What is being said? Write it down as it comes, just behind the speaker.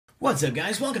What's up,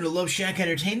 guys? Welcome to Loveshack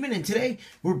Entertainment, and today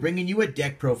we're bringing you a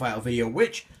deck profile video,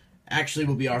 which actually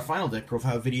will be our final deck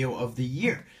profile video of the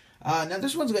year. Now,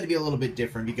 this one's going to be a little bit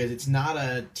different because it's not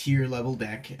a tier-level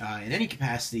deck in any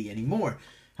capacity anymore.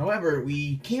 However,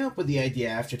 we came up with the idea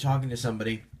after talking to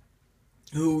somebody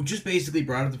who just basically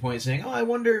brought up the point saying, I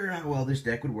wonder how well this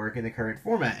deck would work in the current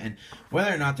format, and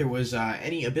whether or not there was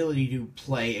any ability to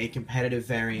play a competitive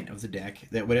variant of the deck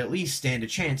that would at least stand a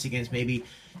chance against maybe,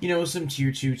 some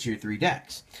Tier 2, Tier 3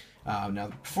 decks. Now,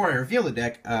 before I reveal the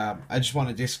deck, I just want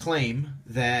to disclaim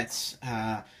that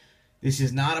this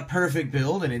is not a perfect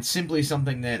build, and it's simply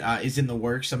something that is in the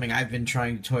works, something I've been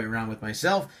trying to toy around with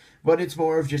myself, but it's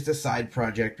more of just a side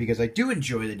project because I do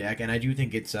enjoy the deck, and I do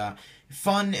think it's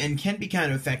fun and can be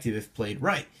kind of effective if played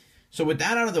right. So with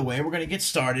that out of the way, we're going to get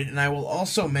started, and I will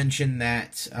also mention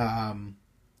that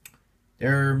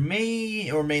there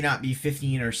may or may not be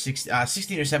 16 or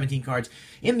 17 cards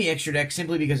in the extra deck,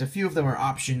 simply because a few of them are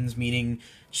options, meaning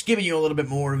just giving you a little bit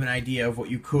more of an idea of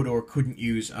what you could or couldn't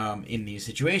use in these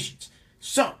situations.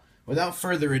 So, without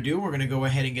further ado, we're going to go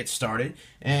ahead and get started.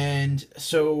 And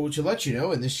so, to let you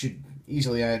know, and this should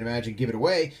easily, I'd imagine, give it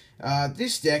away,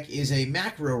 this deck is a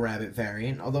Macro Rabbit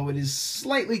variant, although it is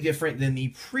slightly different than the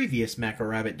previous Macro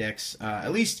Rabbit decks,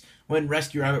 at least when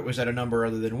Rescue Rabbit was at a number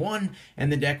other than 1,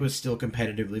 and the deck was still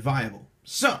competitively viable.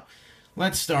 So,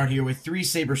 let's start here with 3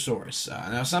 Sabersaurus.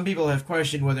 Now, some people have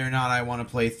questioned whether or not I want to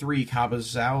play 3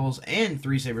 Kabba's Owls and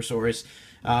 3 Sabersaurus.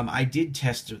 I did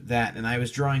test that, and I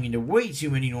was drawing into way too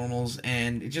many normals,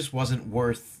 and it just wasn't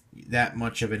worth that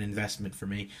much of an investment for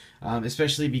me,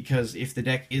 especially because if the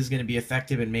deck is going to be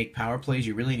effective and make power plays,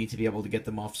 you really need to be able to get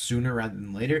them off sooner rather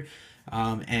than later,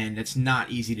 and it's not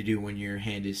easy to do when your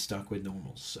hand is stuck with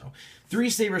normals. So 3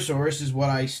 Sabersaurus is what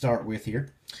I start with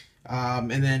here. And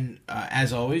then,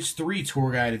 as always, 3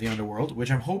 Tour Guide of the Underworld,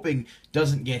 which I'm hoping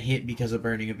doesn't get hit because of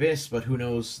Burning Abyss, but who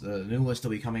knows, the new list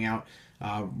will be coming out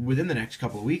within the next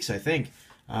couple of weeks, I think.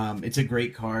 It's a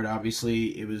great card.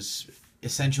 Obviously, it was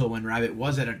essential when Rabbit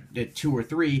was at 2 or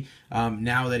 3.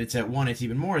 Now that it's at 1, it's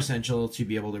even more essential to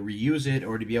be able to reuse it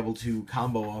or to be able to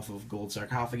combo off of Gold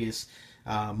Sarcophagus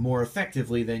more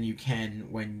effectively than you can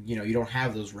when you don't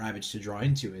have those Rabbits to draw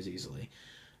into as easily.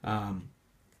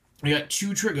 We got 2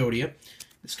 Tragodia.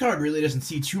 This card really doesn't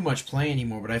see too much play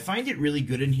anymore, but I find it really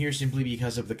good in here simply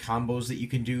because of the combos that you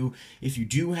can do. If you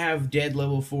do have dead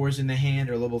level 4s in the hand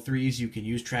or level 3s, you can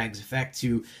use Trag's Effect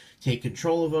to take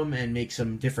control of them and make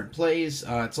some different plays.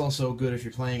 It's also good if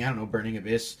you're playing, Burning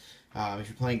Abyss, if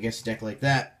you're playing against a deck like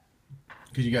that,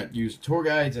 because you got use tour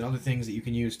guides and other things that you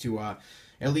can use to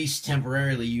at least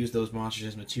temporarily use those monsters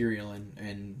as material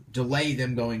and delay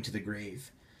them going to the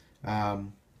grave.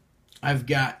 I've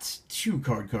got 2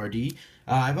 Card-Cardi.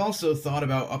 I've also thought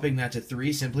about upping that to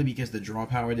 3 simply because the draw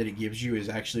power that it gives you is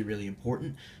actually really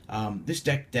important. This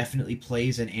deck definitely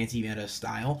plays an anti-meta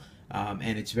style,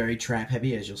 and it's very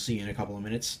trap-heavy, as you'll see in a couple of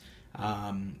minutes.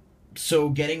 So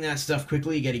getting that stuff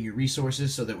quickly, getting your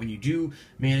resources so that when you do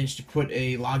manage to put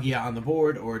a Logia on the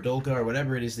board or a Dolka or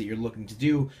whatever it is that you're looking to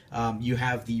do, you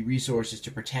have the resources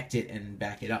to protect it and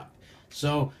back it up.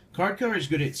 So, Card is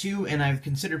good at 2, and I've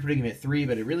considered putting him at 3,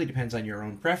 but it really depends on your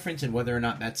own preference and whether or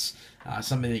not that's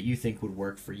something that you think would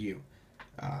work for you.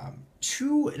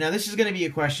 2, now this is going to be a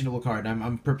questionable card.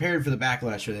 I'm prepared for the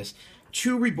backlash for this.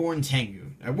 2 Reborn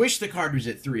Tengu. I wish the card was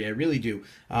at 3, I really do.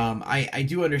 I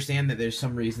do understand that there's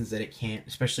some reasons that it can't,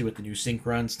 especially with the new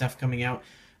Synchron stuff coming out,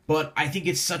 but I think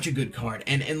it's such a good card.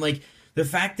 And like, the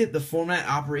fact that the format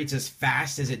operates as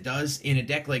fast as it does in a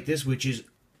deck like this, which is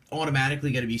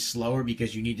automatically going to be slower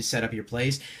because you need to set up your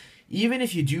plays. Even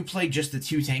if you do play just the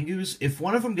 2 Tengus, if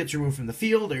one of them gets removed from the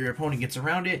field or your opponent gets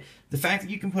around it, the fact that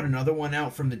you can put another one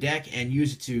out from the deck and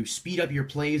use it to speed up your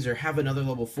plays or have another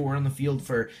level 4 on the field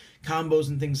for combos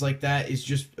and things like that is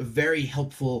just a very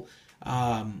helpful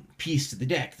piece to the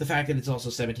deck. The fact that it's also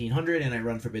 1700 and I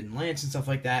run Forbidden Lance and stuff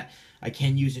like that, I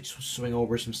can use it to swing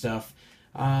over some stuff.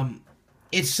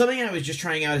 It's something I was just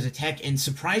trying out as a tech, and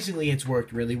surprisingly it's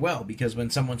worked really well, because when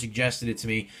someone suggested it to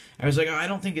me, I was like, I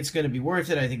don't think it's going to be worth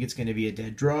it, I think it's going to be a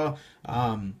dead draw.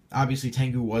 Obviously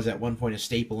Tengu was at one point a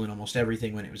staple in almost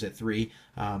everything when it was at 3.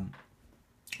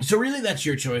 So really that's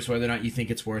your choice whether or not you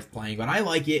think it's worth playing, but I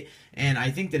like it, and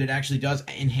I think that it actually does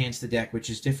enhance the deck, which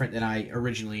is different than I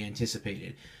originally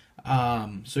anticipated.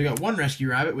 So we got 1 Rescue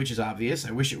Rabbit, which is obvious.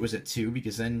 I wish it was at 2,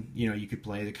 because then, you could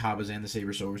play the Kabbas and the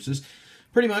Sabersauruses.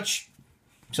 Pretty much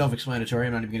self-explanatory.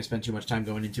 I'm not even going to spend too much time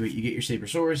going into it. You get your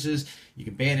Sabersauruses, you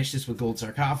can banish this with Gold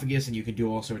Sarcophagus, and you can do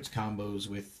all sorts of combos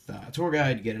with Tour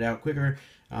Guide to get it out quicker.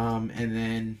 And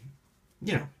then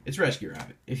you know, it's Rescue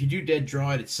Rabbit. If you do dead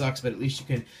draw it, it sucks, but at least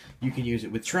you can use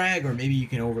it with Trag, or maybe you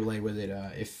can overlay with it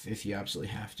if you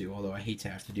absolutely have to, although I hate to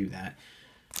have to do that.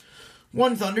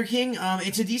 One Thunder King,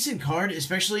 it's a decent card,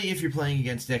 especially if you're playing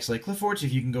against decks like Clifforts.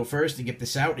 If you can go first and get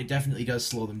this out, it definitely does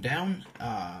slow them down.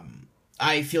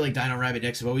 I feel like Dino Rabbit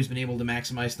decks have always been able to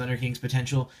maximize Thunder King's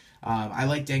potential. I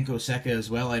like Denko Sekka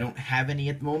as well. I don't have any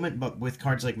at the moment, but with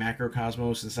cards like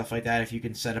Macrocosmos and stuff like that, if you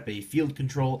can set up a field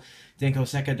control, Denko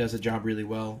Sekka does a job really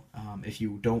well. If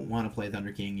you don't want to play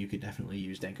Thunder King, you could definitely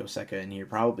use Denko Sekka in here,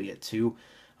 probably at 2.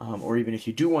 Or even if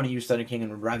you do want to use Thunder King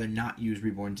and would rather not use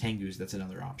Reborn Tengus, that's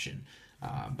another option.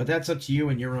 But that's up to you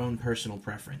and your own personal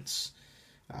preference.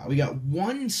 We got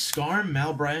one Skarm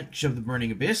Malbranch of the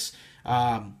Burning Abyss.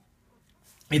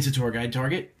 It's a tour guide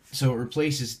target, so it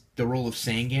replaces the role of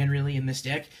Sangan, really, in this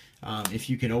deck. If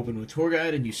you can open with tour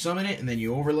guide and you summon it, and then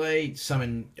you overlay,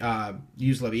 summon,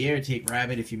 use Leviair, take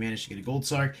Rabbit if you manage to get a Gold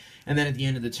Sark, and then at the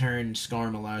end of the turn,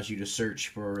 Skarm allows you to search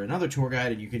for another tour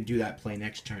guide, and you can do that play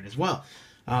next turn as well.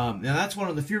 Now that's one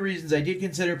of the few reasons I did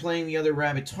consider playing the other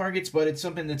Rabbit targets, but it's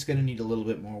something that's going to need a little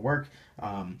bit more work.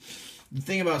 The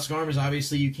thing about Skarm is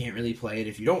obviously you can't really play it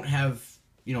if you don't have,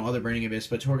 you know, other Burning Abyss,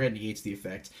 but Tour Guide negates the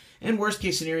effect. And worst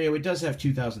case scenario, it does have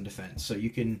 2,000 defense, so you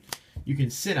can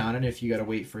sit on it if you got to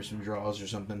wait for some draws or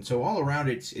something. So all around,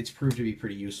 it's proved to be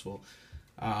pretty useful.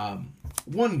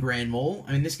 One Grand Mole.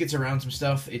 I mean, this gets around some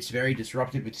stuff. It's very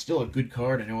disruptive. It's still a good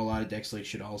card. I know a lot of decks like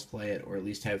Shadal's play it, or at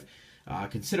least have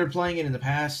considered playing it in the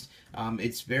past.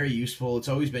 It's very useful. It's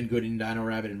always been good in Dino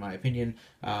Rabbit, in my opinion.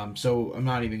 So I'm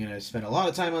not even going to spend a lot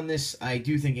of time on this. I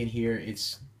do think in here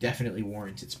it's definitely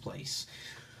warrants its place.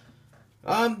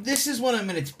 This is one I'm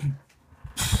going to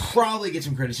probably get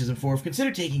some criticism for. I've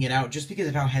considered taking it out just because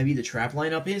of how heavy the trap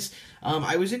lineup is.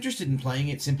 I was interested in playing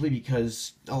it simply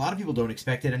because a lot of people don't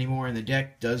expect it anymore, and the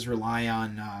deck does rely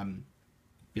on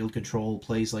field control,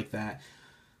 plays like that.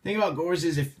 The thing about Gorz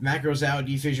is if Macro's out,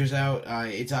 D-Fissure's out,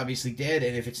 it's obviously dead,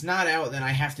 and if it's not out, then I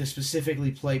have to specifically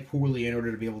play poorly in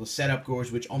order to be able to set up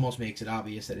Gorz, which almost makes it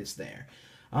obvious that it's there.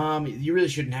 You really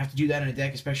shouldn't have to do that in a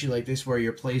deck, especially like this where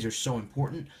your plays are so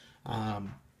important.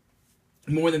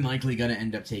 More than likely going to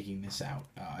end up taking this out.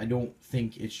 I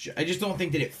just don't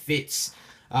think that it fits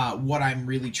what I'm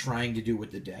really trying to do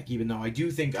with the deck, even though I do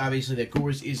think, obviously, that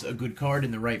Gorz is a good card in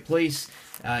the right place.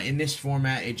 In this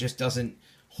format, it just doesn't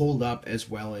hold up as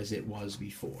well as it was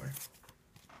before.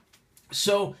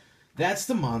 So, that's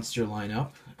the monster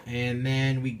lineup. And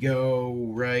then we go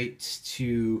right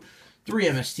to 3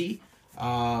 MST.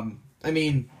 I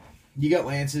mean, you got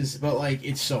Lances, but, like,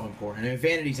 it's so important. And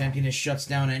Vanity's Emptiness shuts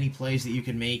down any plays that you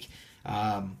can make.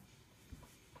 You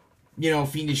know,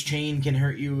 Fiendish Chain can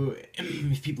hurt you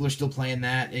if people are still playing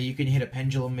that. You can hit a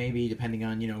Pendulum, maybe, depending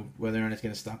on, you know, whether or not it's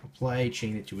going to stop a play.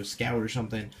 Chain it to a Scout or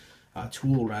something.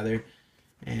 Tool, rather.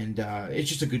 And it's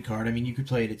just a good card. I mean, you could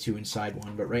play it at 2 inside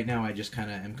 1, but right now I just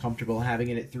kind of am comfortable having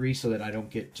it at 3 so that I don't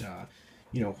get,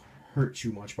 you know, hurt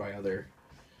too much by other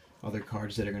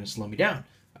cards that are going to slow me down.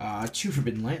 2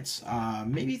 Forbidden Lance,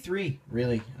 maybe 3,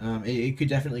 really. It could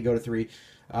definitely go to 3.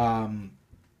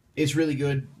 It's really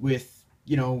good with,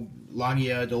 you know,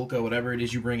 Logia, Dolka, whatever it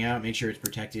is you bring out, make sure it's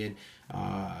protected.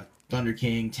 Thunder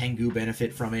King, Tengu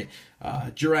benefit from it.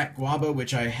 Jurak Guaba,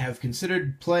 which I have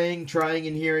considered trying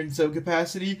in here in some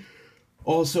capacity,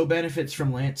 also benefits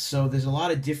from Lance, so there's a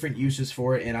lot of different uses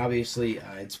for it, and obviously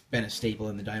it's been a staple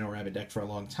in the Dino Rabbit deck for a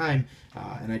long time,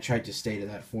 and I tried to stay to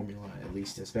that formula at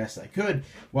least as best I could,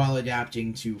 while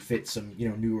adapting to fit some, you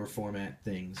know, newer format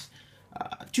things.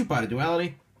 2-Pot of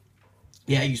Duality.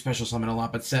 Yeah, you special summon a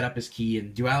lot, but setup is key,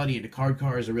 and Duality into Card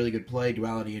is a really good play.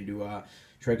 Duality into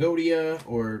Tragodia,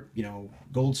 or, you know,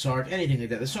 Gold Sark, anything like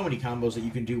that. There's so many combos that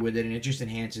you can do with it, and it just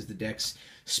enhances the deck's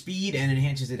speed and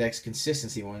enhances the deck's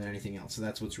consistency more than anything else. So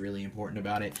that's what's really important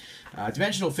about it.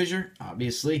 Dimensional Fissure,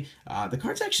 obviously. The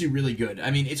card's actually really good.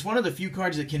 I mean, it's one of the few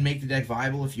cards that can make the deck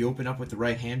viable if you open up with the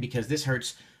right hand, because this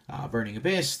hurts Burning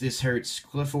Abyss, this hurts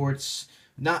Clifforts,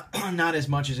 not as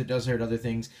much as it does hurt other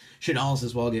things. Shadal's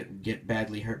as well get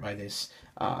badly hurt by this.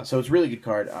 So it's a really good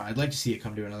card. I'd like to see it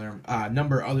come to another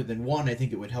number other than 1. I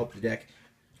think it would help the deck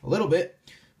a little bit.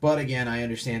 But again, I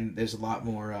understand there's a lot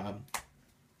more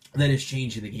that has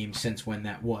changed in the game since when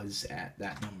that was at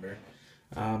that number.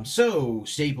 So,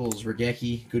 Staples,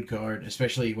 Regeki, good card,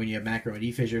 especially when you have Macro and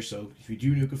D-Fissure. So if you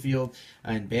do nuke a field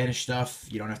and banish stuff,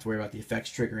 you don't have to worry about the effects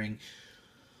triggering.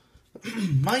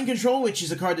 Mind Control, which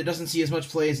is a card that doesn't see as much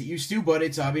play as it used to, but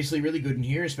it's obviously really good in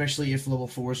here, especially if level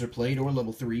 4s are played, or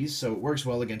level 3s, so it works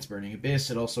well against Burning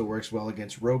Abyss. It also works well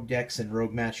against rogue decks and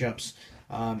rogue matchups.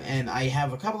 And I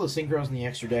have a couple of synchros in the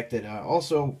extra deck that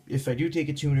also, if I do take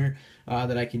a tuner,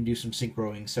 that I can do some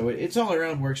synchroing. So it's all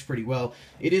around works pretty well.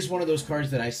 It is one of those cards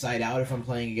that I side out if I'm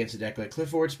playing against a deck like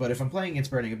Clifford's, but if I'm playing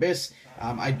against Burning Abyss,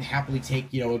 I'd happily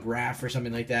take, a Graph or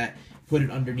something like that, put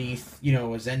it underneath,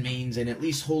 a Zen Mains, and at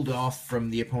least hold off from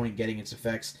the opponent getting its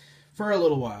effects for a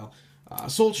little while.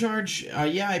 Soul Charge,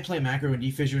 yeah, I play Macro and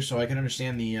Defissure, so I can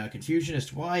understand the confusion as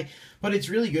to why, but it's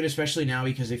really good, especially now,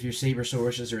 because if your Saber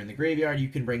Sources are in the graveyard, you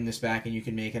can bring this back and you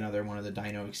can make another one of the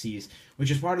Dino Xyz,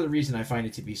 which is part of the reason I find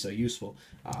it to be so useful.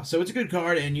 So it's a good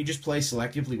card, and you just play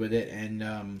selectively with it,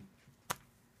 and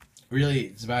really,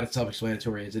 it's about as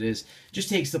self-explanatory as it is. Just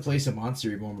takes the place of Monster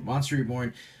Reborn, but Monster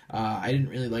Reborn, I didn't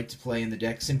really like to play in the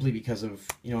deck simply because of,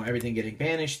 everything getting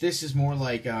banished. This is more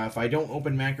like, if I don't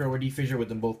open Macro or Defissure with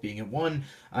them both being at 1,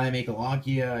 I make a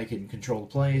Logia, I can control the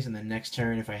plays, and then next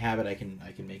turn, if I have it, I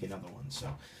can make another one. So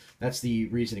that's the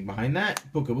reasoning behind that.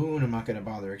 Book of Moon, I'm not going to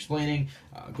bother explaining.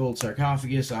 Gold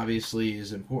Sarcophagus, obviously,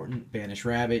 is important. Banish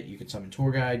Rabbit, you can summon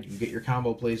Tour Guide, you can get your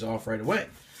combo plays off right away.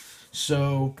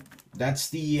 So that's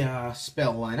the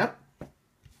spell lineup.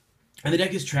 And the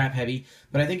deck is trap heavy,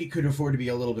 but I think it could afford to be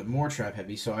a little bit more trap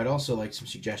heavy, so I'd also like some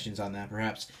suggestions on that,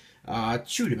 perhaps.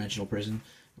 Two-Dimensional Prison.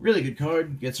 Really good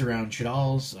card. Gets around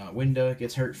Shadal's. Winda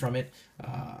gets hurt from it.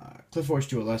 Cliffforge,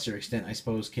 to a lesser extent, I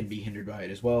suppose, can be hindered by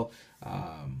it as well.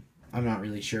 I'm not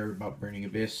really sure about Burning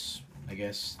Abyss. I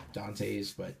guess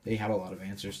Dante's, but they have a lot of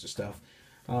answers to stuff.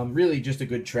 Really just a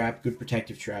good trap, good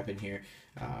protective trap in here.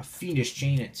 Fiendish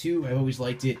Chain at 2. I've always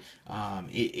liked it.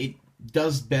 It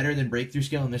does better than Breakthrough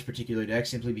Skill in this particular deck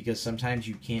simply because sometimes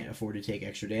you can't afford to take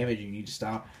extra damage and you need to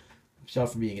stop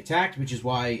yourself from being attacked, which is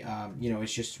why,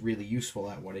 it's just really useful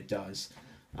at what it does.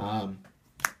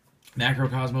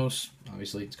 Macrocosmos,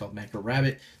 obviously it's called Macro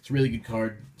Rabbit. It's a really good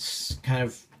card. It's kind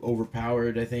of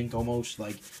overpowered, I think, almost.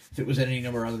 Like, if it was at any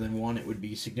number other than 1, it would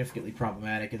be significantly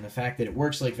problematic. And the fact that it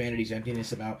works like Vanity's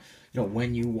Emptiness about,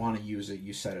 when you want to use it,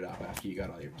 you set it up after you got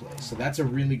all your plays. So that's a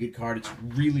really good card. It's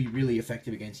really, really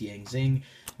effective against Yang Zing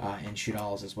and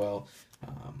Shadal's as well.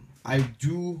 I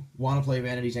do want to play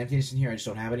Vanity's Emptiness in here. I just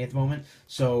don't have any at the moment.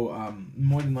 So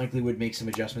more than likely would make some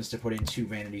adjustments to put into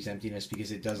Vanity's Emptiness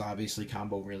because it does obviously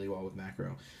combo really well with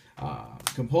Macro.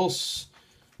 Compulse,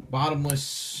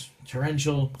 Bottomless,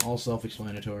 Torrential, all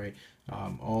self-explanatory.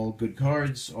 All good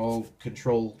cards, all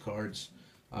control cards.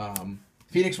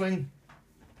 Phoenix Wing,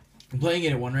 I'm playing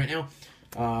it at 1 right now.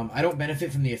 I don't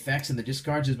benefit from the effects and the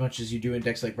discards as much as you do in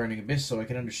decks like Burning Abyss, so I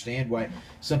can understand why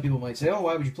some people might say, oh,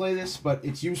 why would you play this? But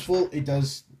it's useful. It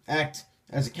does act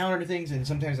as a counter to things, and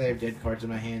sometimes I have dead cards in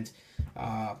my hand.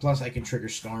 Plus, I can trigger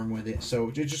Storm with it, so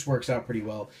it just works out pretty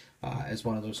well as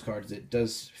one of those cards that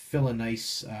does fill a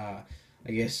nice,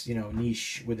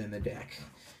 niche within the deck.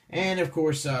 And, of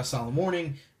course, Solemn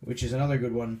Warning, which is another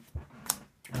good one.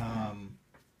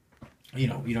 You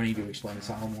don't need to explain the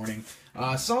Solemn Warning.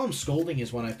 Solemn Scolding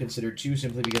is one I've considered too,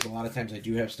 simply because a lot of times I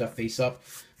do have stuff face up,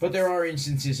 but there are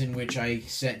instances in which I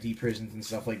set D-Prisons and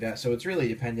stuff like that, so it's really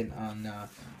dependent on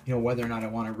whether or not I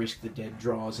want to risk the dead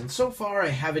draws, and so far I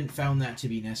haven't found that to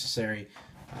be necessary.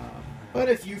 But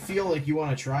if you feel like you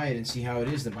want to try it and see how it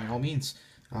is, then by all means.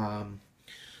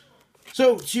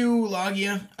 So, to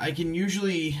Logia, I can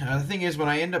usually, the thing is, when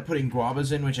I end up putting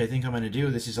Guavas in, which I think I'm going to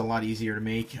do, this is a lot easier to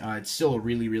make. It's still a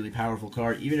really, really powerful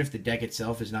card. Even if the deck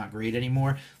itself is not great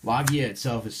anymore, Logia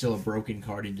itself is still a broken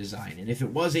card in design. And if it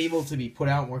was able to be put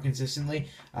out more consistently,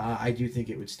 I do think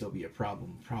it would still be a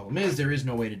problem. Problem is, there is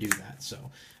no way to do that.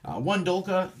 So, one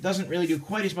Dolka doesn't really do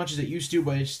quite as much as it used to,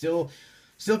 but it still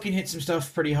can hit some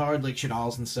stuff pretty hard, like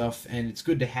Shadal's and stuff, and it's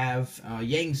good to have.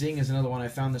 Yang Zing is another one I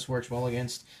found this works well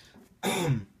against.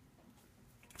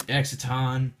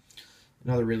 Exiton,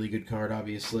 another really good card,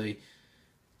 obviously.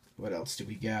 What else do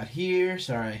we got here?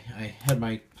 Sorry, I had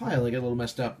my pile like a little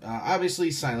messed up.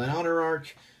 Obviously, Silent Honor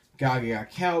Arc, Gaga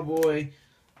Cowboy,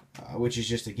 which is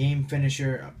just a game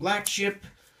finisher. Black Ship,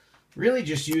 really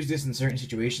just use this in certain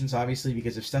situations, obviously,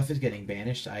 because if stuff is getting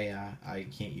banished, I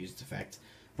can't use its effect.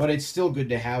 But it's still good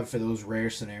to have for those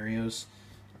rare scenarios.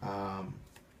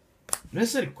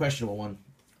 This is a questionable one.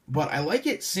 But I like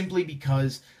it simply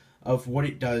because of what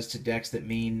it does to decks that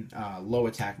main low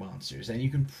attack monsters. And you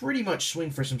can pretty much swing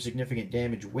for some significant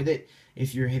damage with it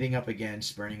if you're hitting up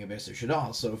against Burning Abyss or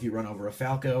Shadal. So if you run over a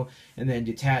Falco and then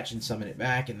detach and summon it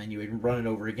back and then you run it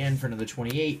over again for another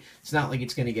 28, it's not like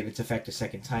it's going to get its effect a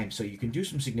second time. So you can do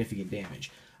some significant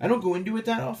damage. I don't go into it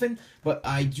that often, but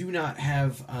I do not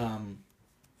have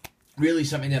really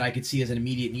something that I could see as an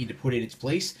immediate need to put in its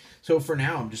place. So for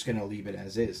now, I'm just going to leave it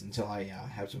as is until I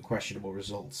have some questionable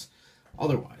results.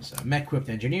 otherwise. Mech-Quipped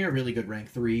Engineer, really good rank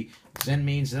 3. Zen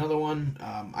Main's another one.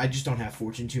 I just don't have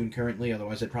Fortune Tune currently,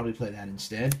 otherwise I'd probably play that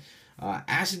instead.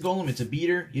 Acid Golem, it's a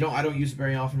beater. I don't use it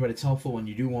very often, but it's helpful when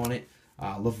you do want it.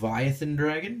 Leviathan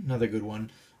Dragon, another good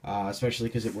one, especially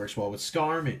because it works well with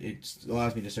Scarm. It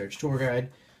allows me to search Tour Guide.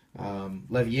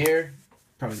 Levier,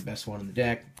 probably the best one in the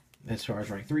deck as far as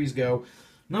rank 3s go.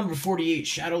 Number 48,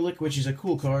 Shadowlick, which is a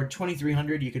cool card.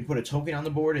 2300, you can put a token on the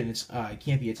board, and it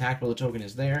can't be attacked while the token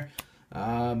is there.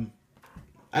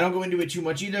 I don't go into it too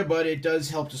much either, but it does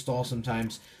help to stall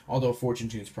sometimes, although Fortune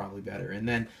Tune's probably better. And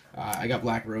then I got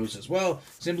Black Rose as well,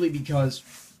 simply because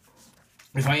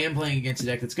if I am playing against a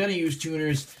deck that's going to use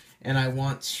tuners, and I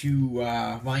want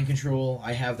to mind control,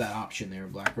 I have that option there,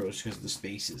 Black Rose, because the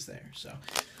space is there.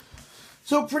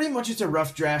 So pretty much it's a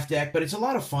rough draft deck, but it's a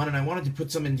lot of fun, and I wanted to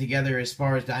put something together as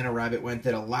far as Dino Rabbit went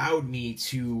that allowed me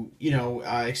to,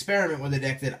 experiment with a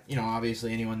deck that,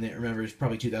 obviously anyone that remembers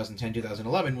probably 2010,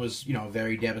 2011 was, a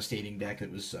very devastating deck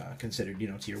that was considered,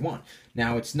 tier 1.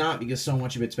 Now it's not because so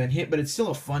much of it's been hit, but it's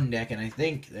still a fun deck, and I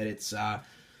think that it's,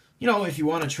 if you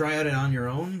want to try it on your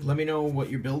own, let me know what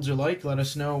your builds are like. Let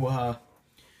us know,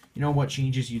 what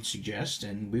changes you'd suggest,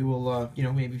 and we will,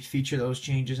 maybe feature those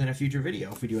changes in a future video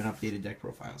if we do an updated deck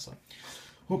profile. So,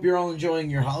 hope you're all enjoying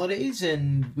your holidays,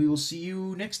 and we will see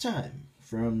you next time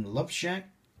from Loveshack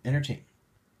Entertainment.